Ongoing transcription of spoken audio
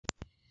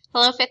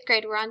Hello, 5th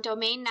grade. We're on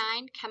Domain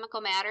 9, Chemical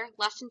Matter,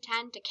 Lesson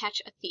 10, To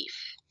Catch a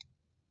Thief.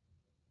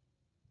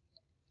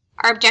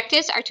 Our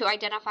objectives are to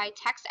identify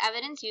text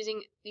evidence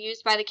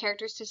used by the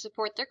characters to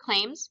support their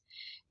claims.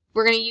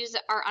 We're going to use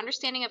our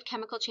understanding of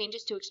chemical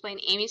changes to explain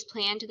Amy's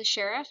plan to the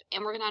sheriff,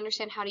 and we're going to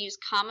understand how to use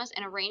commas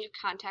in a range of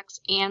contexts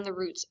and the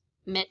roots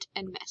mit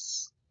and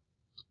miss.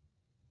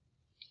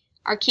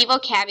 Our key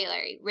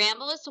vocabulary.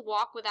 Ramble is to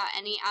walk without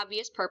any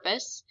obvious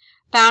purpose.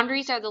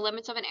 Boundaries are the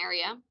limits of an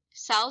area.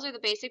 Cells are the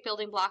basic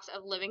building blocks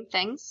of living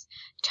things.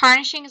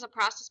 Tarnishing is a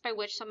process by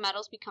which some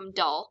metals become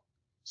dull.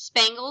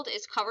 Spangled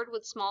is covered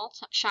with small,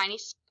 shiny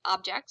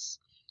objects.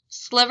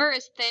 Sliver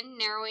is thin,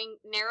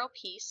 narrow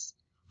piece.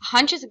 A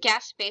hunch is a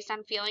guess based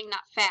on feeling,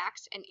 not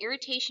facts. And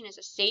irritation is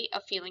a state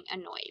of feeling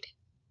annoyed.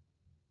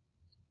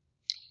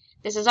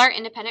 This is our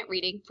independent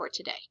reading for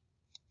today.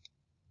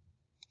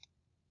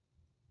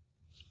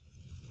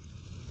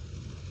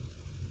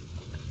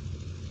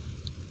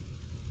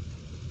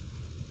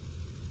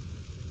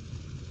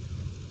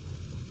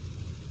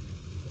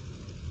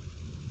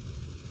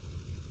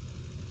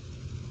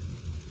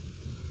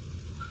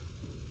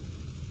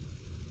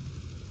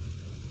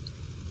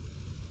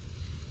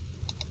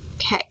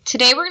 Okay,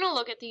 today we're going to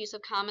look at the use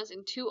of commas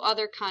in two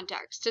other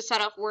contexts, to set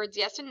off words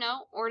yes and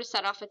no, or to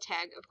set off a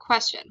tag of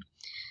question.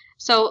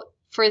 So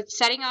for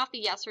setting off the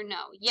yes or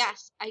no,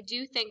 yes, I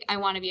do think I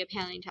want to be a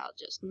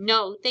paleontologist.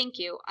 No, thank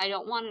you, I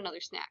don't want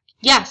another snack.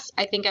 Yes,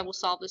 I think I will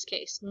solve this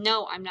case.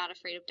 No, I'm not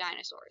afraid of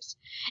dinosaurs.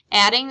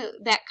 Adding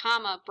that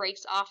comma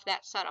breaks off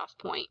that set off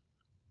point.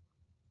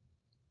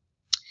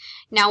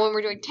 Now, when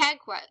we're doing tag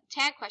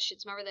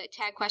questions, remember that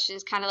tag question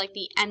is kind of like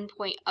the end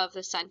point of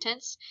the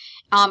sentence.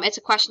 It's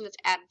a question that's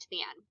added to the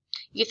end.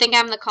 You think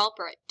I'm the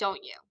culprit,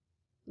 don't you?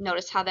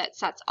 Notice how that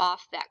sets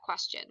off that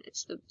question.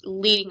 It's the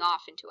leading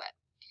off into it.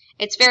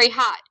 It's very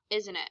hot,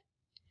 isn't it?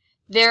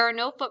 There are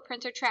no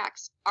footprints or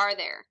tracks, are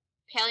there?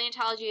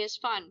 Paleontology is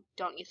fun,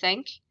 don't you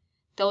think?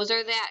 Those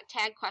are that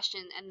tag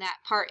question, and that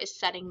part is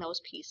setting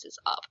those pieces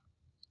up.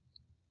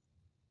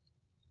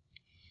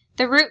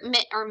 The root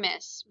mit or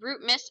miss.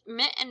 Root miss,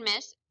 mit and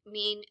miss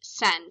mean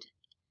send.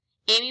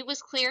 Amy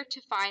was clear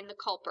to find the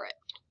culprit.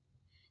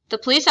 The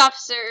police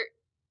officer,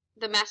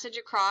 the message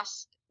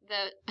across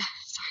the,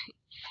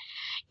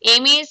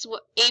 Amy's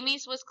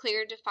was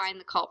clear to find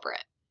the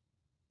culprit.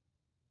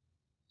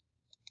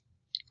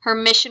 Her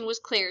mission was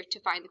clear to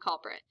find the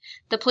culprit.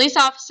 The police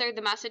officer,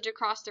 the message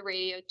across the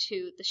radio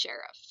to the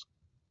sheriff.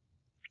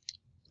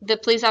 The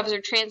police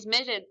officer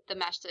transmitted the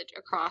message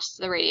across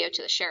the radio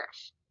to the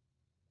sheriff.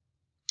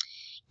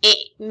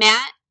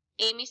 Matt,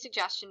 Amy's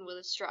suggestion with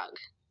a shrug.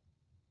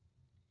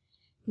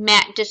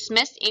 Matt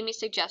dismissed Amy's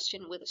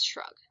suggestion with a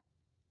shrug.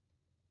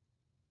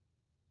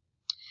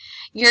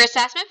 Your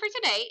assessment for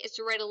today is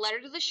to write a letter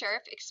to the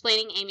sheriff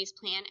explaining Amy's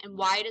plan and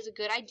why it is a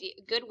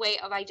good way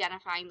of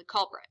identifying the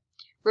culprit.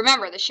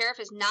 Remember, the sheriff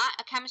is not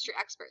a chemistry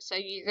expert, so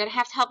you're going to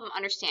have to help him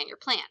understand your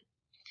plan.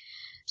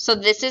 So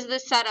this is the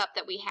setup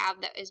that we have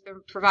that has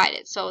been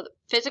provided. So the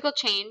physical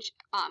change,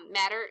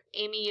 matter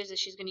Amy uses,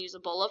 she's going to use a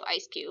bowl of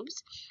ice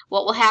cubes.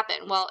 What will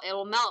happen? Well, it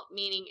will melt,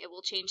 meaning it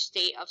will change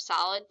state of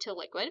solid to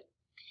liquid.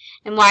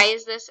 And why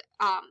is this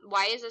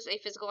a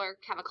physical or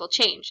chemical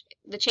change?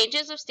 The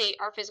changes of state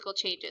are physical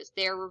changes.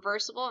 They are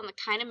reversible and the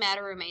kind of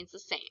matter remains the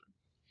same.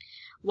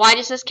 Why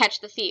does this catch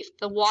the thief?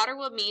 The water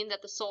will mean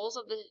that the soles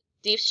of the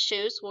thief's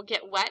shoes will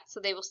get wet, so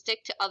they will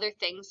stick to other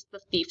things the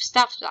thief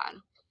steps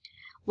on.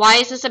 Why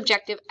is this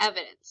objective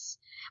evidence?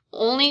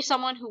 Only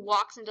someone who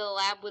walks into the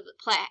lab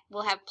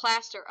will have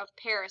plaster of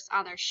Paris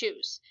on their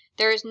shoes.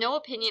 There is no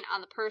opinion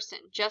on the person,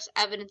 just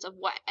evidence of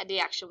what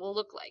the action will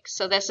look like.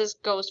 So this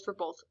goes for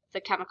both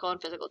the chemical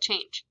and physical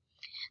change.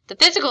 The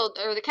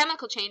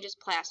chemical change is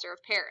plaster of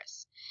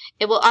Paris.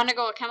 It will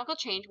undergo a chemical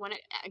change when it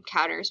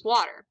encounters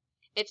water.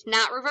 It's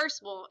not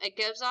reversible, it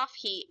gives off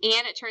heat,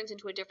 and it turns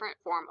into a different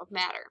form of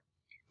matter.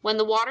 When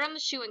the water on the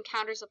shoe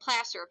encounters a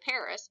plaster of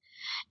Paris,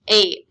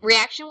 a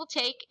reaction will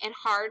take and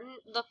harden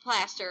the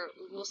plaster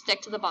will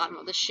stick to the bottom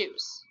of the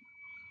shoes.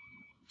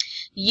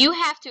 You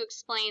have to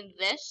explain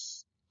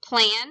this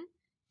plan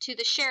to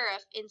the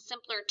sheriff in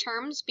simpler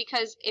terms,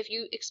 because if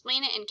you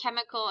explain it in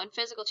chemical and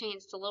physical change,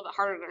 it's a little bit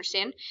harder to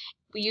understand.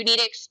 You need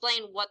to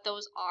explain what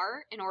those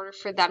are in order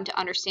for them to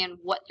understand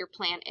what your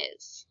plan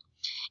is.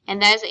 And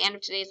that is the end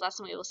of today's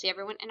lesson. We will see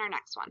everyone in our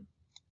next one.